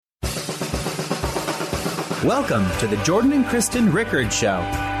Welcome to the Jordan and Kristen Rickards Show.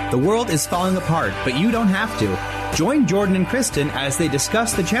 The world is falling apart, but you don't have to. Join Jordan and Kristen as they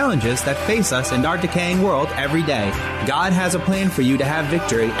discuss the challenges that face us in our decaying world every day. God has a plan for you to have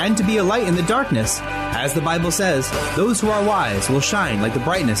victory and to be a light in the darkness. As the Bible says, those who are wise will shine like the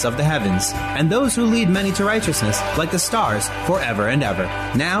brightness of the heavens, and those who lead many to righteousness like the stars forever and ever.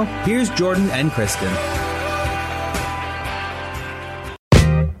 Now, here's Jordan and Kristen.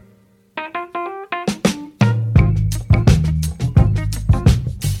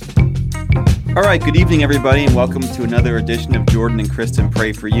 All right, good evening, everybody, and welcome to another edition of Jordan and Kristen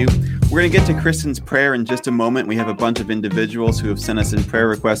Pray For You. We're going to get to Kristen's prayer in just a moment. We have a bunch of individuals who have sent us in prayer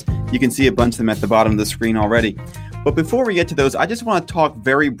requests. You can see a bunch of them at the bottom of the screen already. But before we get to those, I just want to talk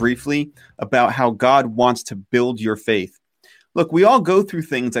very briefly about how God wants to build your faith. Look, we all go through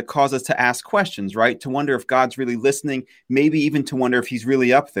things that cause us to ask questions, right? To wonder if God's really listening, maybe even to wonder if he's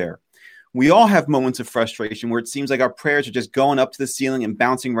really up there. We all have moments of frustration where it seems like our prayers are just going up to the ceiling and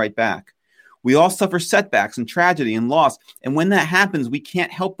bouncing right back. We all suffer setbacks and tragedy and loss. And when that happens, we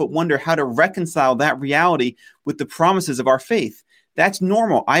can't help but wonder how to reconcile that reality with the promises of our faith. That's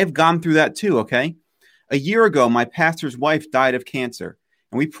normal. I have gone through that too, okay? A year ago, my pastor's wife died of cancer.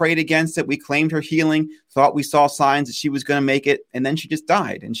 And we prayed against it. We claimed her healing, thought we saw signs that she was going to make it. And then she just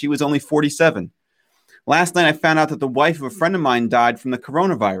died. And she was only 47. Last night, I found out that the wife of a friend of mine died from the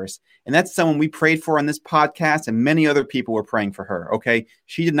coronavirus. And that's someone we prayed for on this podcast, and many other people were praying for her, okay?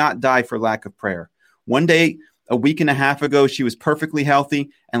 She did not die for lack of prayer. One day, a week and a half ago, she was perfectly healthy,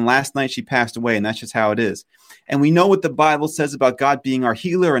 and last night she passed away, and that's just how it is. And we know what the Bible says about God being our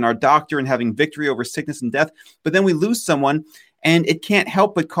healer and our doctor and having victory over sickness and death, but then we lose someone, and it can't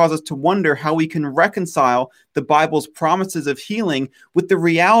help but cause us to wonder how we can reconcile the Bible's promises of healing with the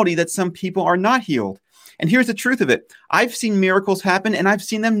reality that some people are not healed. And here's the truth of it. I've seen miracles happen and I've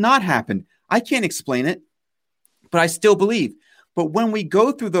seen them not happen. I can't explain it, but I still believe. But when we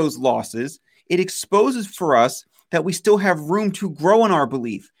go through those losses, it exposes for us that we still have room to grow in our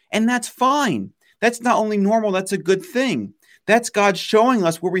belief. And that's fine. That's not only normal, that's a good thing. That's God showing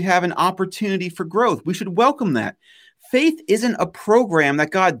us where we have an opportunity for growth. We should welcome that. Faith isn't a program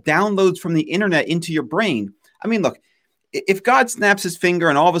that God downloads from the internet into your brain. I mean, look, if God snaps his finger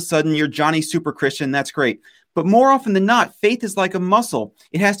and all of a sudden you're Johnny Super Christian, that's great. But more often than not, faith is like a muscle.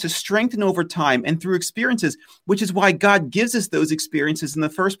 It has to strengthen over time and through experiences, which is why God gives us those experiences in the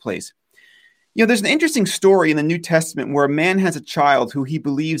first place. You know, there's an interesting story in the New Testament where a man has a child who he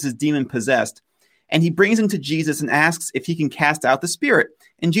believes is demon-possessed, and he brings him to Jesus and asks if he can cast out the spirit.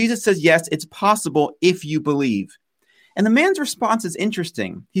 And Jesus says, yes, it's possible if you believe. And the man's response is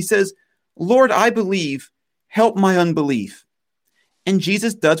interesting. He says, Lord, I believe. Help my unbelief. And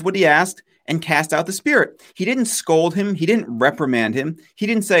Jesus does what he asked and cast out the spirit. He didn't scold him. He didn't reprimand him. He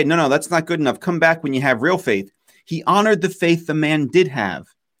didn't say, no, that's not good enough. Come back when you have real faith. He honored the faith the man did have.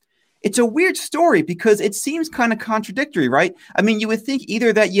 It's a weird story because it seems kind of contradictory, right? I mean, you would think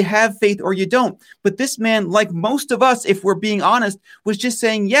either that you have faith or you don't. But this man, like most of us, if we're being honest, was just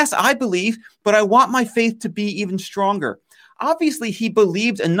saying, yes, I believe, but I want my faith to be even stronger. Obviously, he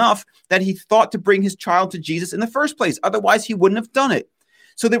believed enough that he thought to bring his child to Jesus in the first place. Otherwise, he wouldn't have done it.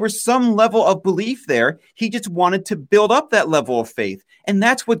 So there was some level of belief there. He just wanted to build up that level of faith. And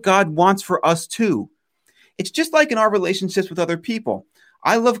that's what God wants for us too. It's just like in our relationships with other people.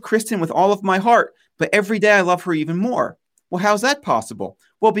 I love Kristen with all of my heart, but every day I love her even more. Well, how's that possible?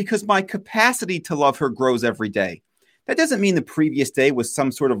 Well, because my capacity to love her grows every day. That doesn't mean the previous day was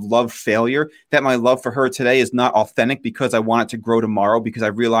some sort of love failure, that my love for her today is not authentic because I want it to grow tomorrow, because I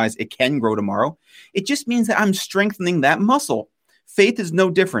realize it can grow tomorrow. It just means that I'm strengthening that muscle. Faith is no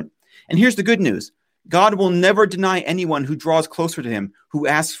different. And here's the good news. God will never deny anyone who draws closer to him, who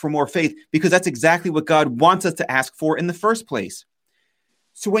asks for more faith, because that's exactly what God wants us to ask for in the first place.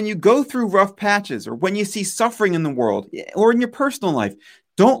 So when you go through rough patches, or when you see suffering in the world, or in your personal life,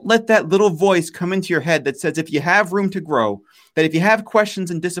 don't let that little voice come into your head that says if you have room to grow, that if you have questions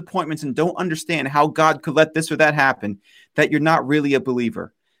and disappointments and don't understand how God could let this or that happen, that you're not really a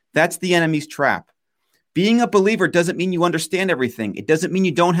believer. That's the enemy's trap. Being a believer doesn't mean you understand everything. It doesn't mean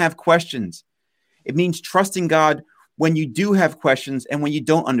you don't have questions. It means trusting God when you do have questions and when you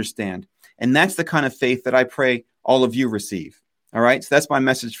don't understand. And that's the kind of faith that I pray all of you receive. All right? So that's my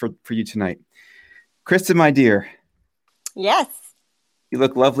message for you tonight. Kristen, my dear. Yes. You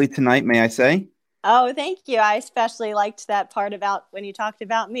look lovely tonight, may I say? Oh, thank you. I especially liked that part about when you talked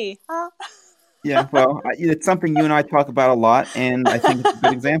about me. Huh? Yeah, well, it's something you and I talk about a lot, and I think it's a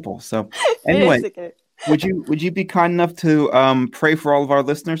good example. So anyway, would you be kind enough to pray for all of our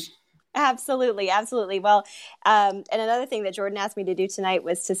listeners? Absolutely, absolutely. Well, and another thing that Jordan asked me to do tonight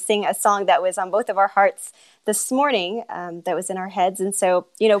was to sing a song that was on both of our hearts this morning, that was in our heads. And so,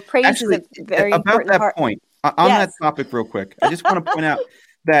 praise is Actually, a very about important that part. point, on that Yes. topic real quick, I just want to point out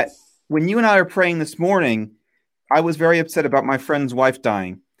that when you and I are praying this morning, I was very upset about my friend's wife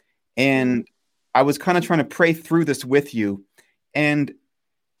dying. And I was kind of trying to pray through this with you. And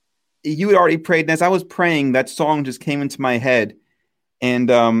you had already prayed. And as I was praying, that song just came into my head.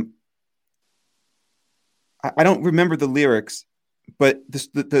 And I don't remember the lyrics, but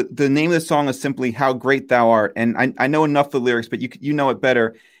the name of the song is simply "How Great Thou Art," and I know enough of the lyrics, but you know it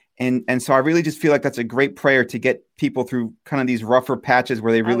better, and so I really just feel like that's a great prayer to get people through kind of these rougher patches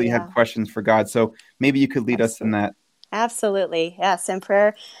where they really have questions for God. So maybe you could lead us in that. Absolutely, yes. And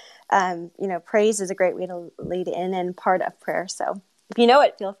prayer, praise is a great way to lead in and part of prayer. So if you know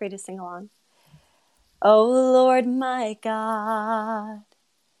it, feel free to sing along. Oh Lord, my God.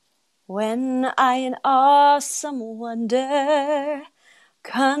 When I in awesome wonder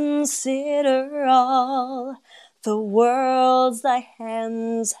consider all the worlds thy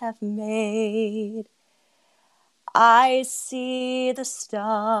hands have made, I see the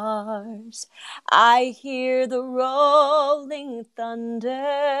stars, I hear the rolling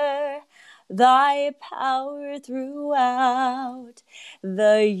thunder, thy power throughout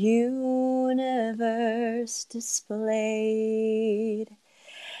the universe displayed.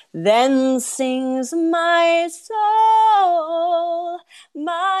 Then sings my soul,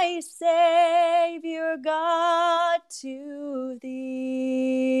 my Savior God, to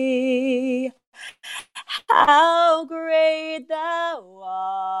thee. How great thou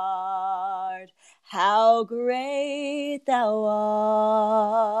art, how great thou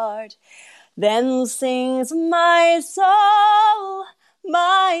art. Then sings my soul,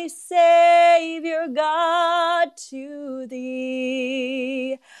 my Savior God, to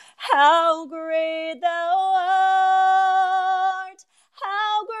thee. How great thou art,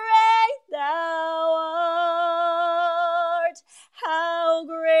 how great thou art, how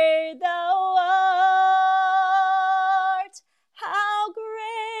great thou art, how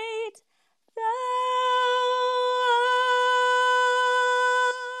great thou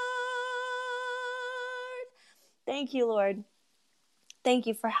art. Thank you, Lord. Thank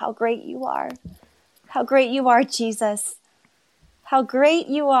you for how great you are. How great you are, Jesus. How great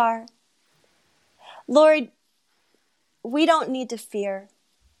you are. Lord, we don't need to fear.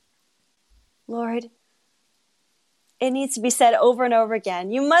 Lord, it needs to be said over and over again.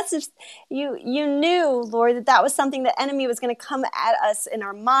 You knew, Lord, that was something the enemy was going to come at us in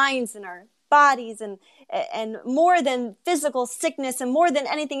our minds and our bodies, and more than physical sickness and more than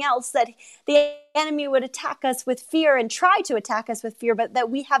anything else, that the enemy would attack us with fear and try to attack us with fear, but that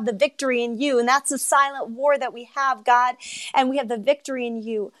we have the victory in you. And that's the silent war that we have, God. And we have the victory in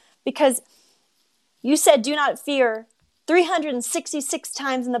you because you said, do not fear 366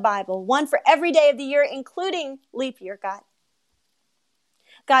 times in the Bible, one for every day of the year, including leap year, God.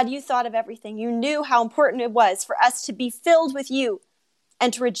 God, you thought of everything. You knew how important it was for us to be filled with you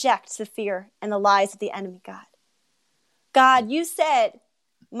and to reject the fear and the lies of the enemy, God. God, you said,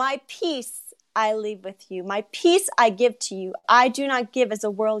 my peace I leave with you. My peace I give to you. I do not give as the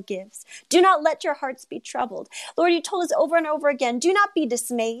world gives. Do not let your hearts be troubled. Lord, you told us over and over again, do not be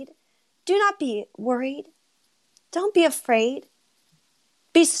dismayed. Do not be worried. Don't be afraid.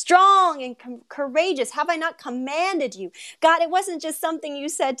 Be strong and courageous. Have I not commanded you? God, it wasn't just something you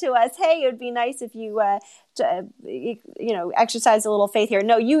said to us, hey, it would be nice if you, exercise a little faith here.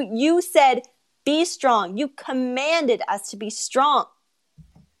 No, you said, be strong. You commanded us to be strong.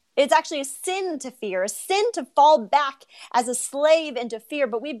 It's actually a sin to fear, a sin to fall back as a slave into fear,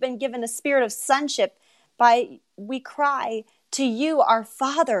 but we've been given a spirit of sonship we cry to you, our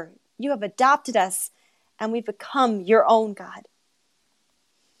Father. You have adopted us and we've become your own, God.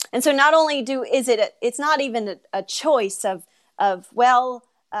 And so not only it's not even a choice of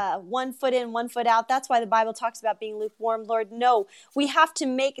one foot in, one foot out. That's why the Bible talks about being lukewarm. Lord, no, we have to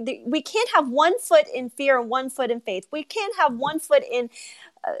we can't have 1 foot in fear and 1 foot in faith. We can't have 1 foot in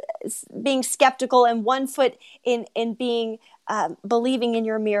being skeptical and 1 foot in being believing in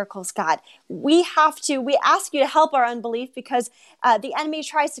your miracles, God. We ask you to help our unbelief because the enemy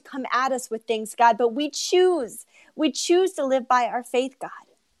tries to come at us with things, God, but we choose to live by our faith, God.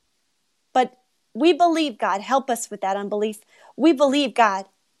 But we believe, God, help us with that unbelief. We believe, God,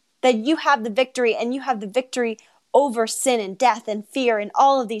 that you have the victory and you have the victory over sin and death and fear and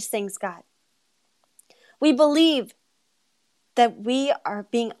all of these things, God. We believe that we are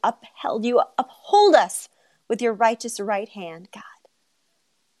being upheld. You uphold us with your righteous right hand, God.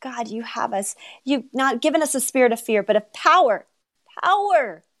 God, you have us. You've not given us a spirit of fear, but of power,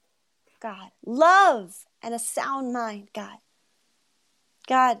 God. Love and a sound mind, God.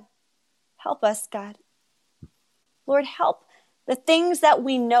 God, help us, God. Lord, help the things that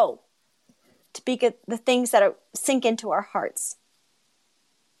we know to be the things that sink into our hearts.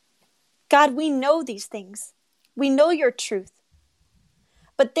 God, we know these things. We know your truth.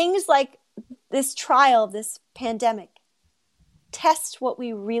 But things like this trial, this pandemic, test what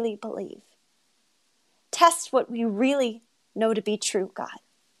we really believe. Test what we really know to be true, God.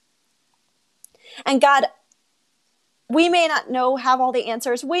 And God, we may not have all the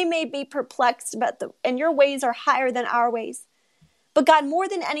answers. We may be perplexed, and your ways are higher than our ways. But God, more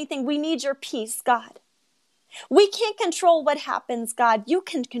than anything, we need your peace, God. We can't control what happens, God. You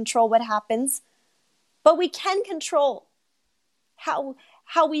can control what happens. But we can control how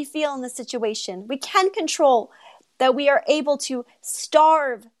we feel in the situation. We can control that we are able to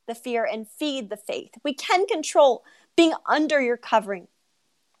starve the fear and feed the faith. We can control being under your covering,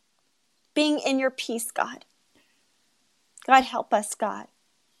 being in your peace, God. God, help us, God.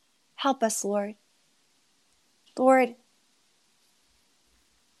 Help us, Lord. Lord,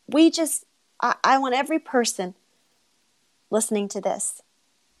 I want every person listening to this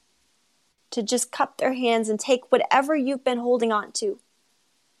to just cup their hands and take whatever you've been holding on to.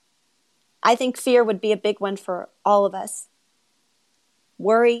 I think fear would be a big one for all of us.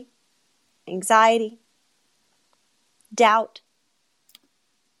 Worry, anxiety, doubt,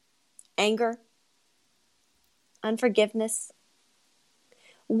 anger, unforgiveness.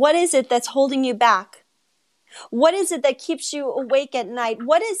 What is it that's holding you back? What is it that keeps you awake at night?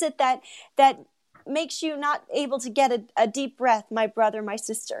 What is it that makes you not able to get a deep breath, my brother, my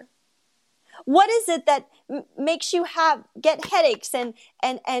sister? What is it that makes you get headaches and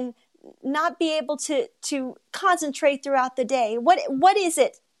not be able to concentrate throughout the day? What is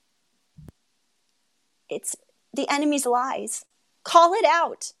it? It's the enemy's lies. Call it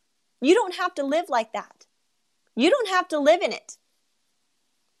out. You don't have to live like that. You don't have to live in it.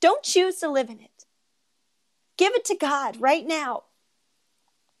 Don't choose to live in it. Give it to God right now.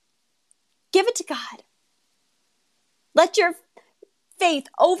 Give it to God. Let your faith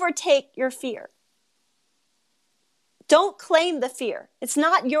overtake your fear. Don't claim the fear. It's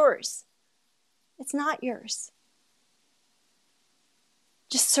not yours. It's not yours.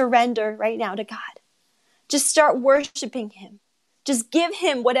 Just surrender right now to God. Just start worshiping him. Just give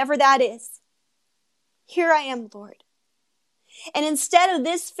him whatever that is. Here I am, Lord. And instead of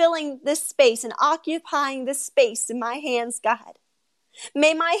this filling this space and occupying this space in my hands, God,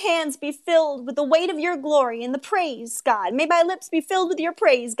 may my hands be filled with the weight of your glory and the praise, God. May my lips be filled with your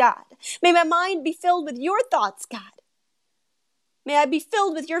praise, God. May my mind be filled with your thoughts, God. May I be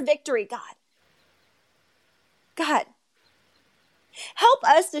filled with your victory, God. God, help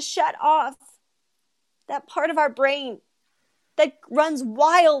us to shut off that part of our brain that runs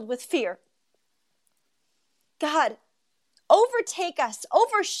wild with fear. God, overtake us,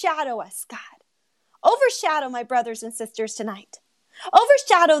 overshadow us, God. Overshadow my brothers and sisters tonight.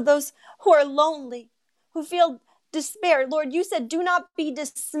 Overshadow those who are lonely, who feel despair. Lord, you said, do not be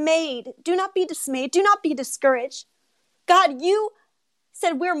dismayed. Do not be dismayed. Do not be discouraged. God, you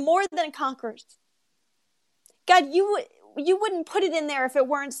said we're more than conquerors. God, you wouldn't put it in there if it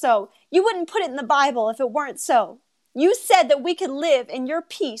weren't so. You wouldn't put it in the Bible if it weren't so. You said that we could live in your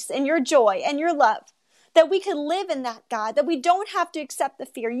peace and your joy and your love, that we could live in that, God, that we don't have to accept the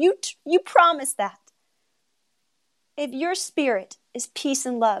fear. You promised that. If your spirit is peace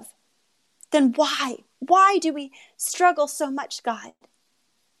and love, then why do we struggle so much, God?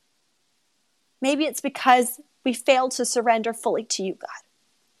 Maybe it's because we failed to surrender fully to you,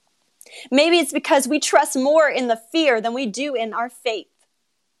 God. Maybe it's because we trust more in the fear than we do in our faith.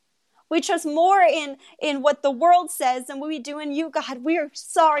 We trust more in what the world says than we do in you, God. We are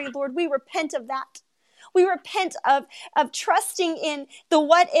sorry, Lord. We repent of that. We repent of trusting in the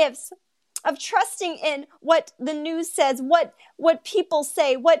what ifs, of trusting in what the news says, what people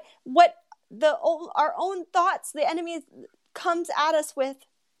say, what our own thoughts the enemy comes at us with.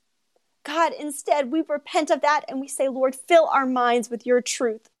 God, instead, we repent of that and we say, Lord, fill our minds with your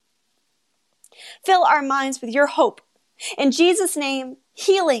truth. Fill our minds with your hope. In Jesus' name,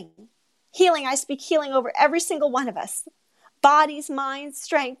 healing. Healing, I speak healing over every single one of us. Bodies, minds,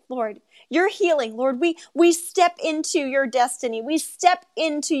 strength, Lord. Your healing, Lord. We step into your destiny. We step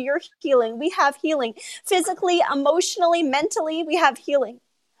into your healing. We have healing. Physically, emotionally, mentally, we have healing.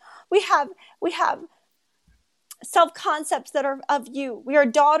 We have self-concepts that are of you. We are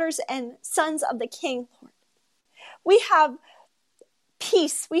daughters and sons of the King, Lord. We have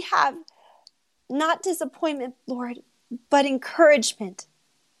peace. We have not disappointment, Lord, but encouragement.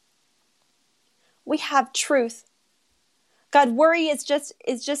 We have truth. God, worry is just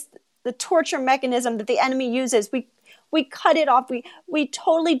the torture mechanism that the enemy uses. We cut it off. We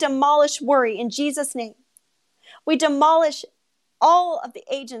totally demolish worry in Jesus' name. We demolish all of the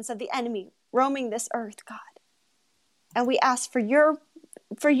agents of the enemy roaming this earth, God. And we ask for you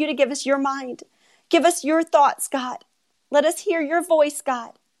to give us your mind. Give us your thoughts, God. Let us hear your voice,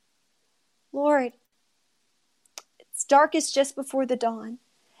 God. Lord, it's darkest just before the dawn.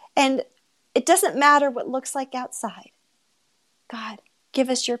 And it doesn't matter what it looks like outside. God, give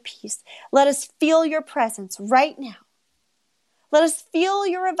us your peace. Let us feel your presence right now. Let us feel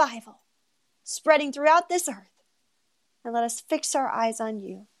your revival spreading throughout this earth. And let us fix our eyes on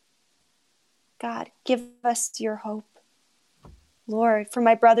you. God, give us your hope. Lord, for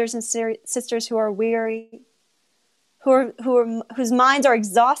my brothers and sisters who are weary, whose minds are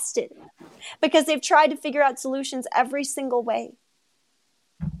exhausted because they've tried to figure out solutions every single way.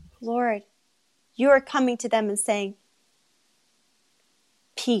 Lord, you are coming to them and saying,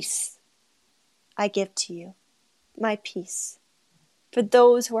 peace I give to you, my peace. For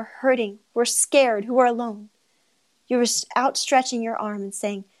those who are hurting, who are scared, who are alone, you're outstretching your arm and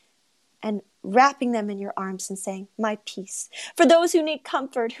saying, and wrapping them in your arms and saying, my peace. For those who need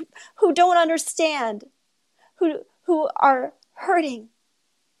comfort, who don't understand, who are hurting,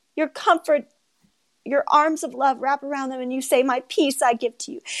 your comfort, your arms of love wrap around them and you say, my peace I give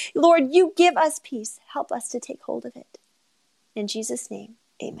to you. Lord, you give us peace. Help us to take hold of it. In Jesus' name,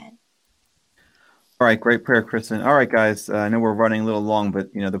 amen. All right, great prayer, Kristen. All right, guys, I know we're running a little long,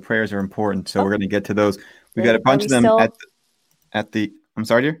 but the prayers are important, so we're going to get to those. We got a bunch of them at the. I'm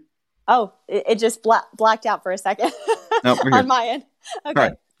sorry, dear. Oh, it just blacked out for a second. No, we're here. On my end. Okay. All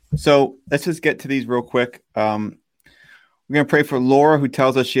right, so let's just get to these real quick. We're going to pray for Laura, who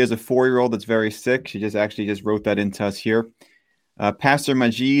tells us she has a 4-year-old that's very sick. She just wrote that into us here. Pastor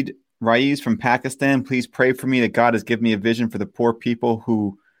Majid Raiz from Pakistan, please pray for me that God has given me a vision for the poor people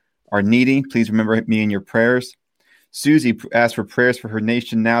who are needy. Please remember me in your prayers. Susie asked for prayers for her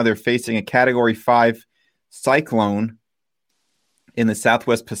nation. Now they're facing a Category 5 cyclone in the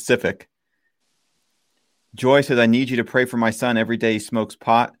Southwest Pacific. Joy says, I need you to pray for my son. Every day he smokes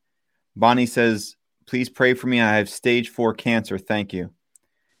pot. Bonnie says, please pray for me. I have stage 4 cancer. Thank you.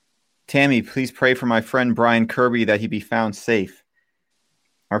 Tammy, please pray for my friend Brian Kirby that he be found safe.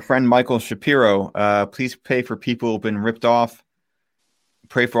 Our friend Michael Shapiro, please pray for people who have been ripped off.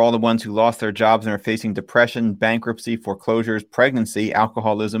 Pray for all the ones who lost their jobs and are facing depression, bankruptcy, foreclosures, pregnancy,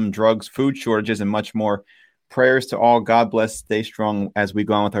 alcoholism, drugs, food shortages, and much more. Prayers to all. God bless. Stay strong as we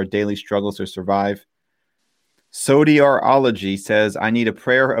go on with our daily struggles to survive. Sodiarology says, I need a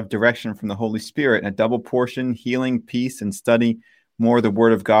prayer of direction from the Holy Spirit, a double portion, healing, peace, and study more of the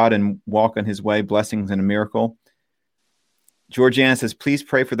Word of God and walk on His way, blessings and a miracle. Georgiana says, please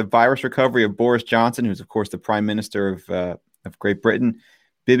pray for the virus recovery of Boris Johnson, who's, of course, the Prime Minister of Great Britain,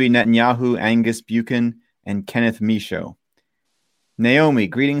 Bibi Netanyahu, Angus Buchan, and Kenneth Michaud. Naomi,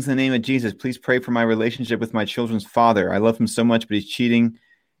 greetings in the name of Jesus. Please pray for my relationship with my children's father. I love him so much, but he's cheating,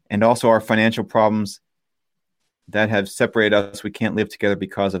 and also our financial problems that have separated us. We can't live together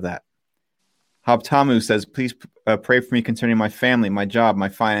because of that. Habtamu says, please pray for me concerning my family, my job, my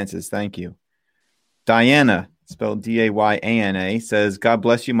finances. Thank you. Diana, spelled D-A-Y-A-N-A, says, God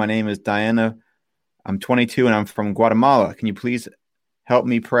bless you. My name is Diana. I'm 22 and I'm from Guatemala. Can you please help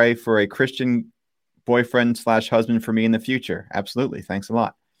me pray for a Christian boyfriend/husband for me in the future? Absolutely. Thanks a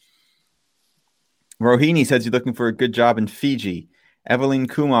lot. Rohini says you're looking for a good job in Fiji. Evelyn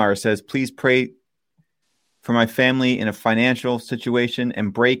Kumar says, please pray for my family in a financial situation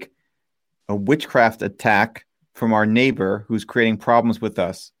and break a witchcraft attack from our neighbor who's creating problems with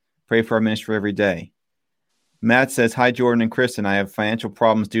us. Pray for our ministry every day. Matt says, hi, Jordan and Kristen. I have financial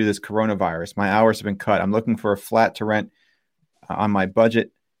problems due to this coronavirus. My hours have been cut. I'm looking for a flat to rent on my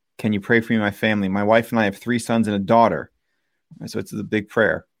budget. Can you pray for me and my family? My wife and I have 3 sons and a daughter. So it's a big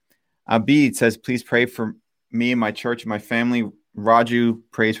prayer. Abid says, please pray for me and my church and my family. Raju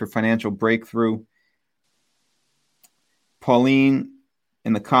prays for financial breakthrough. Pauline,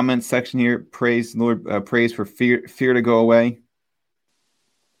 in the comments section here, prays for fear to go away.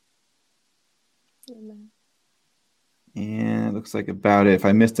 Amen. And it looks like about it. If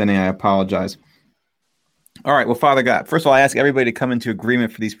I missed any, I apologize. All right. Well, Father God, first of all, I ask everybody to come into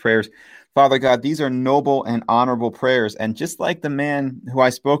agreement for these prayers. Father God, these are noble and honorable prayers. And just like the man who I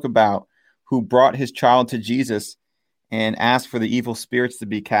spoke about, who brought his child to Jesus and asked for the evil spirits to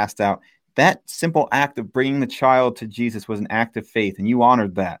be cast out, that simple act of bringing the child to Jesus was an act of faith, and you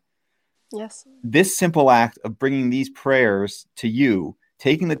honored that. Yes. This simple act of bringing these prayers to you,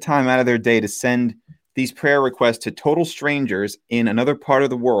 taking the time out of their day to send these prayer requests to total strangers in another part of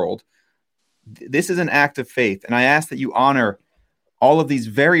the world, this is an act of faith. And I ask that you honor all of these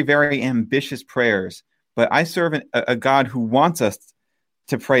very, very ambitious prayers. But I serve a God who wants us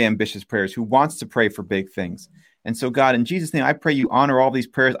to pray ambitious prayers, who wants to pray for big things. And so, God, in Jesus' name, I pray you honor all these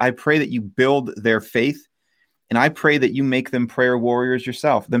prayers. I pray that you build their faith. And I pray that you make them prayer warriors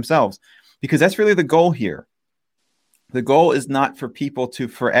themselves, because that's really the goal here. The goal is not for people to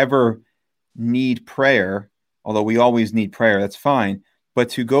forever need prayer, although we always need prayer, that's fine, but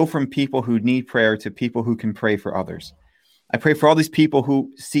to go from people who need prayer to people who can pray for others. I pray for all these people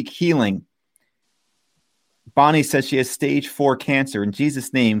who seek healing. Bonnie says she has stage 4 cancer. In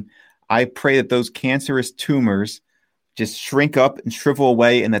Jesus' name, I pray that those cancerous tumors just shrink up and shrivel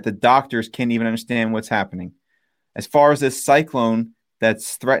away and that the doctors can't even understand what's happening. As far as this cyclone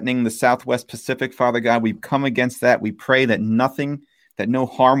that's threatening the Southwest Pacific, Father God, we come against that. We pray that no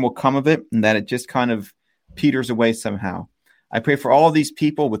harm will come of it and that it just kind of peters away somehow. I pray for all of these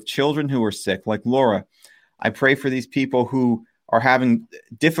people with children who are sick, like Laura. I pray for these people who are having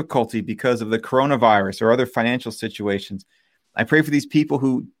difficulty because of the coronavirus or other financial situations. I pray for these people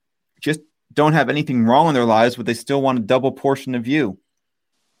who just don't have anything wrong in their lives, but they still want a double portion of you.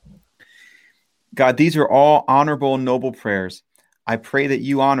 God, these are all honorable and noble prayers. I pray that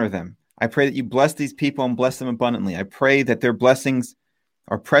you honor them. I pray that you bless these people and bless them abundantly. I pray that their blessings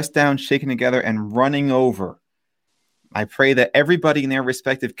are pressed down, shaken together, and running over. I pray that everybody in their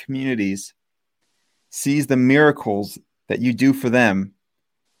respective communities sees the miracles that you do for them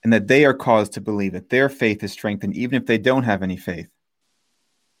and that they are caused to believe that their faith is strengthened, even if they don't have any faith.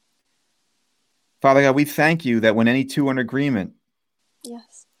 Father God, we thank you that when any two are in agreement,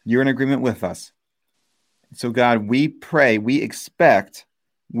 Yes. you're in agreement with us. So God, we pray, we expect,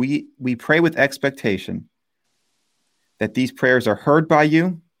 we pray with expectation that these prayers are heard by you,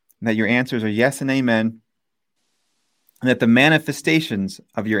 and that your answers are yes and amen, and that the manifestations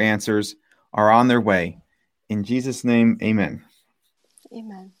of your answers are on their way. In Jesus' name, amen.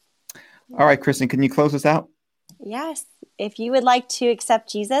 Amen. All right, Kristen, can you close us out? Yes. If you would like to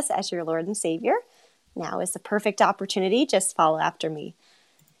accept Jesus as your Lord and Savior, now is the perfect opportunity. Just follow after me.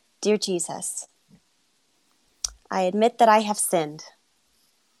 Dear Jesus, I admit that I have sinned.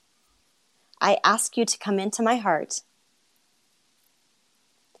 I ask you to come into my heart.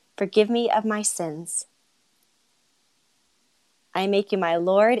 Forgive me of my sins. I make you my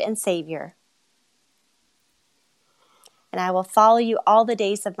Lord and Savior. And I will follow you all the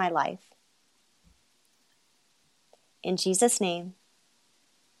days of my life. In Jesus' name,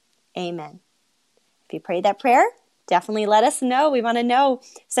 amen. If you prayed that prayer, definitely let us know. We want to know.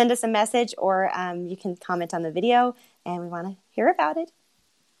 Send us a message or you can comment on the video and we want to hear about it.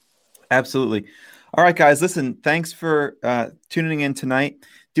 Absolutely. All right, guys, listen, thanks for tuning in tonight.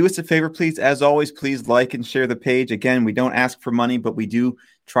 Do us a favor, please. As always, please like and share the page. Again, we don't ask for money, but we do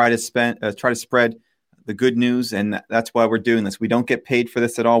try to spread the good news, and that's why we're doing this. We don't get paid for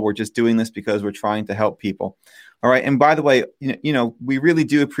this at all. We're just doing this because we're trying to help people. All right. And by the way, we really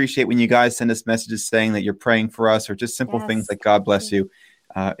do appreciate when you guys send us messages saying that you're praying for us or just simple things like God bless you.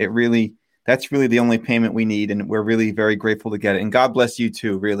 That's really the only payment we need. And we're really very grateful to get it. And God bless you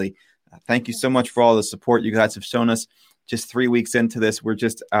too, really. Thank you so much for all the support you guys have shown us. Just 3 weeks into this, we're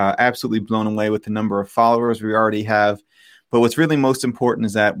just absolutely blown away with the number of followers we already have. But what's really most important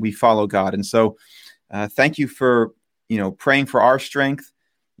is that we follow God. And so thank you for, praying for our strength.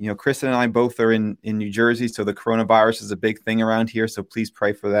 Kristen and I both are in New Jersey, so the coronavirus is a big thing around here. So please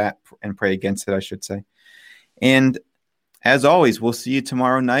pray for that and pray against it, I should say. And as always, we'll see you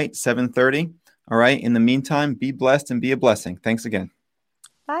tomorrow night, 7:30. All right. In the meantime, be blessed and be a blessing. Thanks again.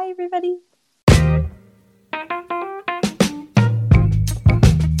 Bye, everybody.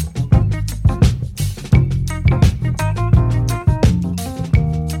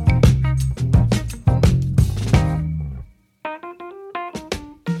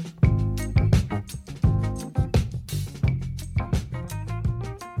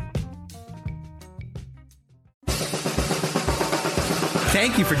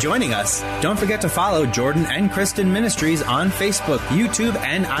 Thank you for joining us. Don't forget to follow Jordan and Kristen Ministries on Facebook, YouTube,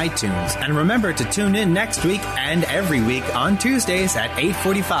 and iTunes. And remember to tune in next week and every week on Tuesdays at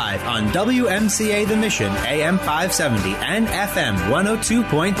 8:45 on WMCA The Mission, AM 570 and FM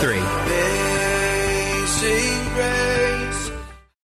 102.3.